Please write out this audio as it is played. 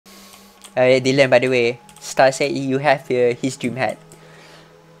Dylan, by the way, Star said you have his dream hat.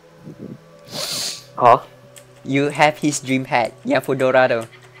 Huh? You have his dream hat. Yeah, fedora though.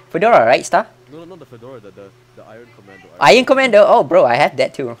 Fedora, right, Star? No, not the fedora, the Iron Commando. Iron Commando. Oh, bro, I have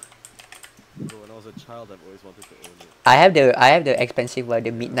that too. Bro, when I was a child, I've always wanted to own it. I have the expensive one,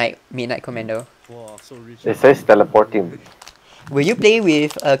 the midnight Commando. Wow, so rich. It says teleporting. Were you playing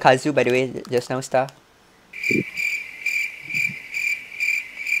with Kazu, by the way, just now, Star?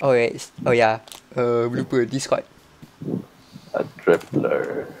 Oh wait, oh yeah. Lupa Discord. A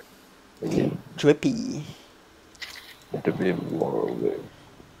Drippler. Drippy. To be more aware.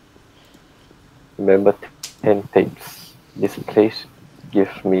 Remember 10 tapes. This place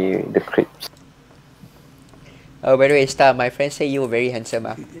gives me the creeps. Oh, by the way, Star, my friend say you were very handsome.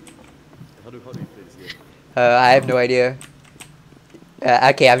 How do you play this game? I have no idea.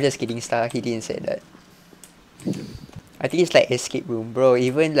 Okay, I'm just kidding, Star. He didn't say that. I think it's like escape room, bro.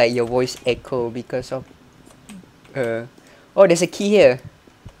 Even like your voice echo because of. Oh, there's a key here.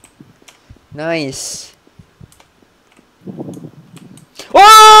 Nice.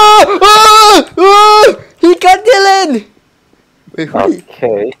 Oh! Oh! Oh! He got Dylan. Wait,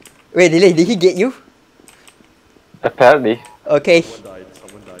 Okay. Wait, Dylan, did he get you? Apparently. Okay.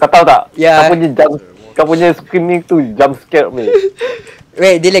 Someone died. Kau tahu tak? Yeah. Kau punya screaming tu jump scare me.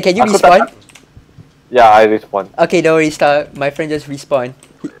 Wait, Dylan, can you Aku respawn? Yeah, I respawn. Okay, don't worry, Star. My friend just respawned.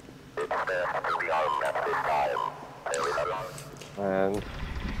 And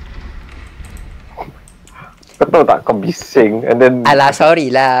kau tahu tak, kau bising and then Alah,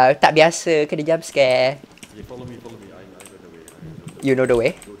 sorry lah. Tak biasa kena jump scare. Okay, follow me. I know the way. You know the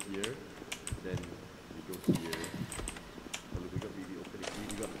way? Go here, then we go here. We open the key,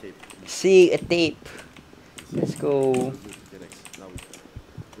 we got the tape. See a tape. Let's go. Okay, next. Now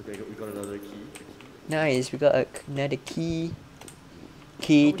we got another key. Nice, we got another key.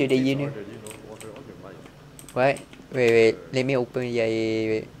 Key to the universe. You know, water on your mind. What? Wait. Let me open. Yeah,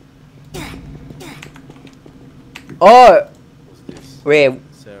 wait. Oh! What's this? Wait.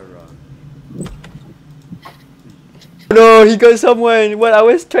 Sarah. No, he got someone. What? I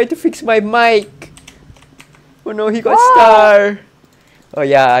was trying to fix my mic. Oh no, he got Star. Oh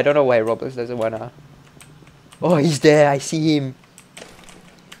yeah, I don't know why Roblox doesn't wanna. Oh, he's there. I see him.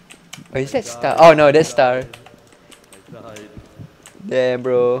 Oh, is that Star? Oh no, that's Star. I died. Damn,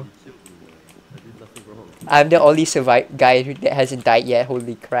 bro. He killed me, man. I did nothing wrong. I'm the only guy that hasn't died yet.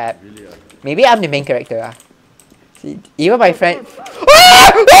 Holy crap. Really? Maybe I'm the main character. See, even my friend.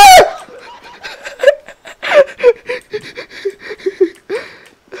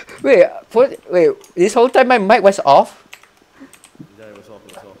 Wait. This whole time my mic was off. Yeah, it was off.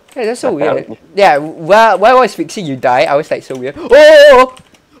 Yeah, that's so weird. Yeah, while I was fixing, you die. I was like so weird. Oh!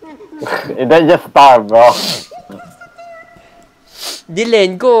 That's just Star, bro.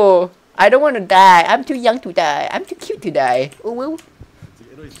 Dylan, go. I don't want to die. I'm too young to die. I'm too cute to die. Oh, well.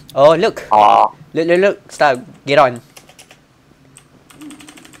 Oh, look. Look. Star, get on.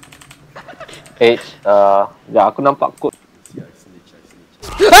 Ya, aku nampak kod. Yeah, I snitch.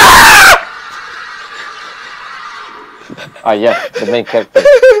 Yes, the main character.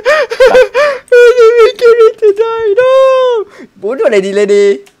 The main character die. No. Bodoh lah Dylan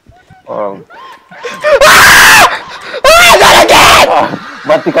ni. Not again!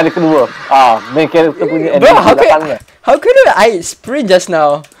 Mati kali kedua. Main character punya Bro, enemy how could I sprint just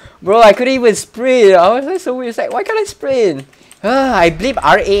now? Bro, I couldn't even sprint. I was like so weird. It's like, why can't I sprint? I blame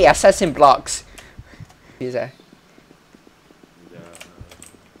RA assassin blocks. Is that?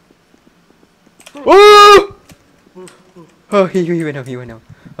 Oh! Oh, he went out.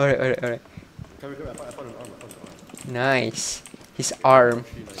 Alright. Come, I found an arm. Nice. His arm.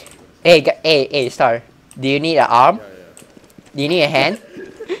 Hey, Star. Do you need an arm? Yeah. Do you need a hand?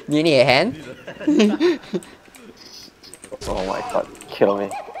 Do you need a hand? Oh my god, kill me.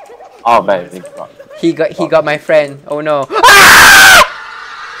 Oh man, He got my friend. Oh no.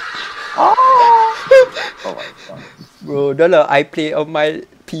 Oh my god. Bro, don't know, I play on my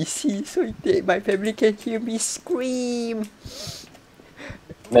PC so my family can hear me scream.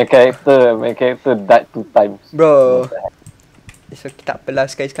 Main character died 2 times. Bro. So tak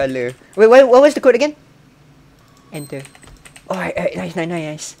apalah sekali-sekala. Wait, what was the code again? Enter. Alright,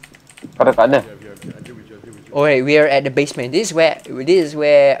 nice. Kau dah tak ada? Alright, we are at the basement. This is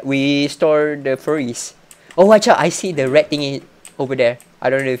where we store the furries. Oh, watch out! I see the red thingy over there. I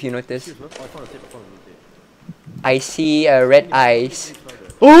don't know if you noticed. I see red eyes.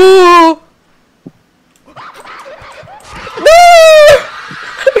 Oh! No!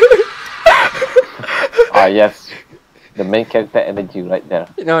 Yes. The main character energy right there.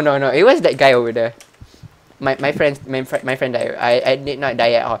 No. It was that guy over there. My friend died. I did not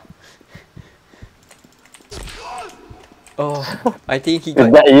die at all. Oh, I think he Is got.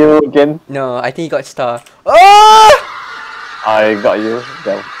 that you again? No, I think he got star. Oh! I got you.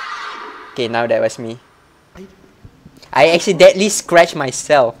 Damn. Okay, now that was me. I accidentally scratched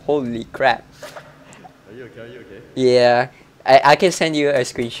myself. Holy crap. Are you okay? Are you okay? Yeah. I can send you a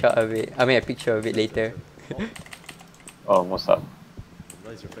screenshot of it. I mean a picture of it later. Oh, what's up?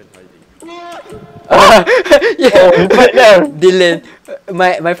 Why is your friend hiding? Yeah. Oh, he's right there. Dylan,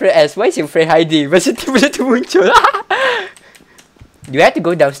 my friend asked, why is your friend hiding? Masa tiba-tiba tu muncul. Do you have to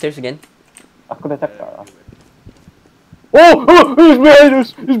go downstairs again? Aku dah cakap. Oh, he's behind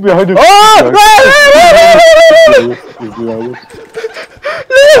us. He's behind us. Oh! He's behind us.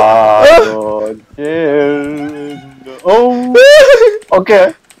 Oh, dear. Oh.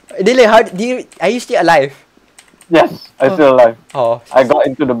 Okay. Dylan, are you still alive? Yes, I'm still alive. Oh, I got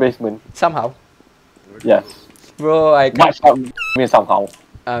into the basement. somehow. Yes. Bro, I can't. Much help me somehow.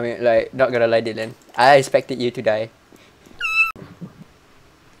 I mean, like, not gonna lie, Dylan. I expected you to die.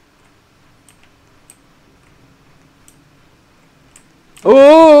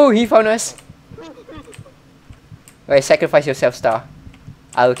 Oh, he found us. Wait, sacrifice yourself, Star.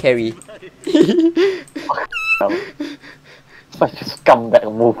 I'll carry. Such a scumbag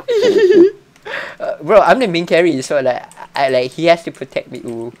move. Bro, I'm the main carry, so like he has to protect me.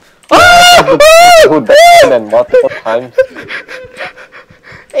 Ooh. Who died and multiple times.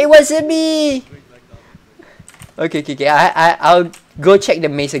 It wasn't me. Okay. I'll go check the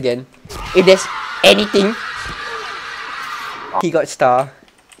maze again. If there's anything. He got star.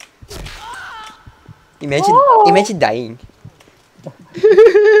 Imagine dying.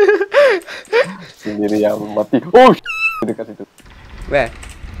 Sendiri yang mati. Oh, dekat situ. Where?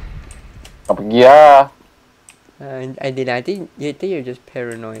 Kau pergi lah. I didn't. I think you're just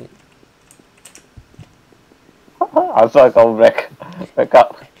paranoid. Asal kau back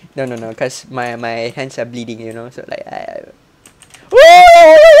up. No. Cause my hands are bleeding, you know. So like I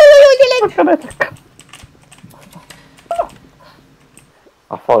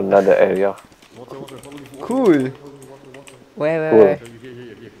found another area. Water, follow me. Cool. Where? Cool. Here.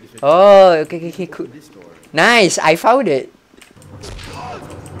 Oh, okay, cool. This door. Nice, I found it.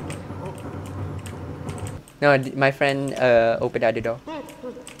 No, my friend opened the other door.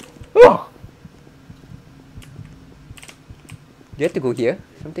 Oh. Do you have to go here?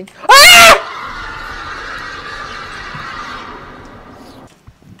 Something? Ah!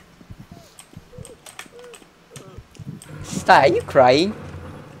 Star, are you crying?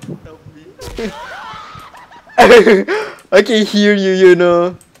 Help me. I can hear you, you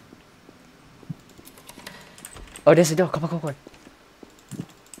know. Oh, there's a door. Come on.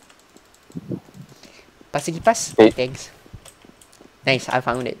 Pass the kipas. Hey. Thanks. Nice, I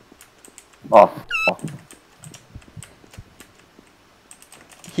found it. Oh.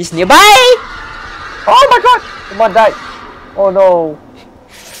 He's nearby! Oh my god! Someone died. Oh no.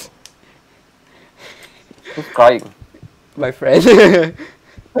 Who's crying? My friend.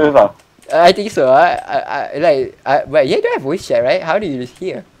 Who's I think so. But you don't have voice chat, right? How do you just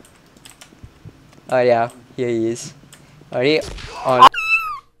hear? Oh yeah, here he is. Already on.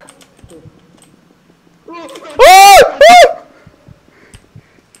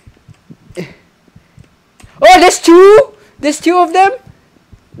 Oh, there's two. There's two of them.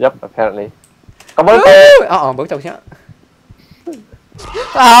 Yep, apparently. Come on. Baru tahu siap.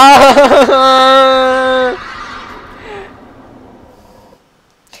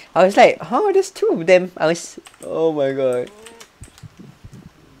 I was like, there's two of them. Oh my god.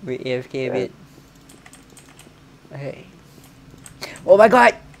 Wait, AFK a bit. Okay. Oh my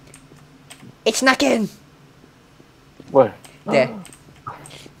god! It's knocking! Where? There.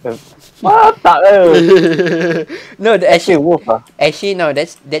 What the? No, Actually, wolf. actually no,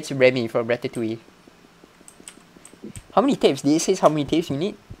 that's Remy from Ratatouille. How many tapes? Did it say how many tapes you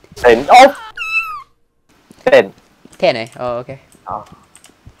need? 10. Oh! 10. 10 eh? Oh, okay. Oh.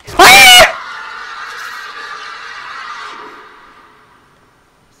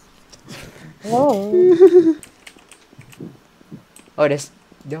 Oh, there's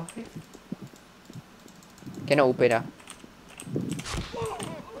door. Cannot open ah.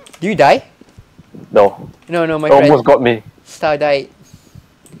 Do you die? No. No, my Almost friend. got me. Star died.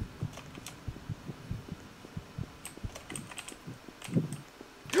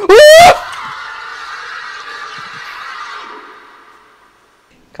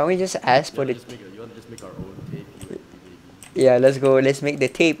 Can we just ask for the... You want to just make our own tape, you and me, baby? Yeah, let's go. Let's make the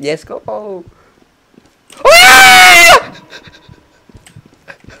tape. Let's go.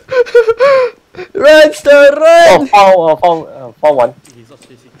 Run, Star, run! Oh, found one. He's not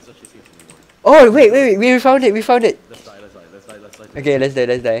chasing us anymore. Oh, wait. We found it. Let's die. Okay, let's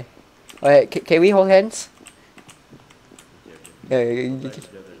die. Alright, can we hold hands?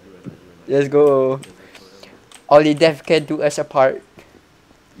 Let's go. Only death can do us apart.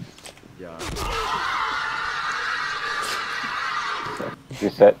 Yeah. You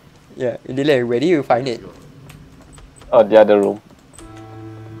said. Yeah, Dylan, where do you find it? Oh, the other room.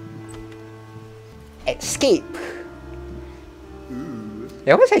 Escape.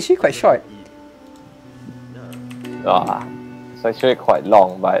 That was actually quite short. Ah, it's actually quite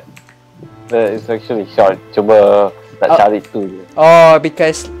long, but it's actually short. Cuba nak cari tu je. Oh,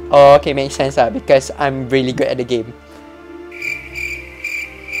 because okay, makes sense lah. Because I'm really good at the game.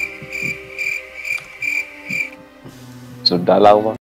 Sudah lama.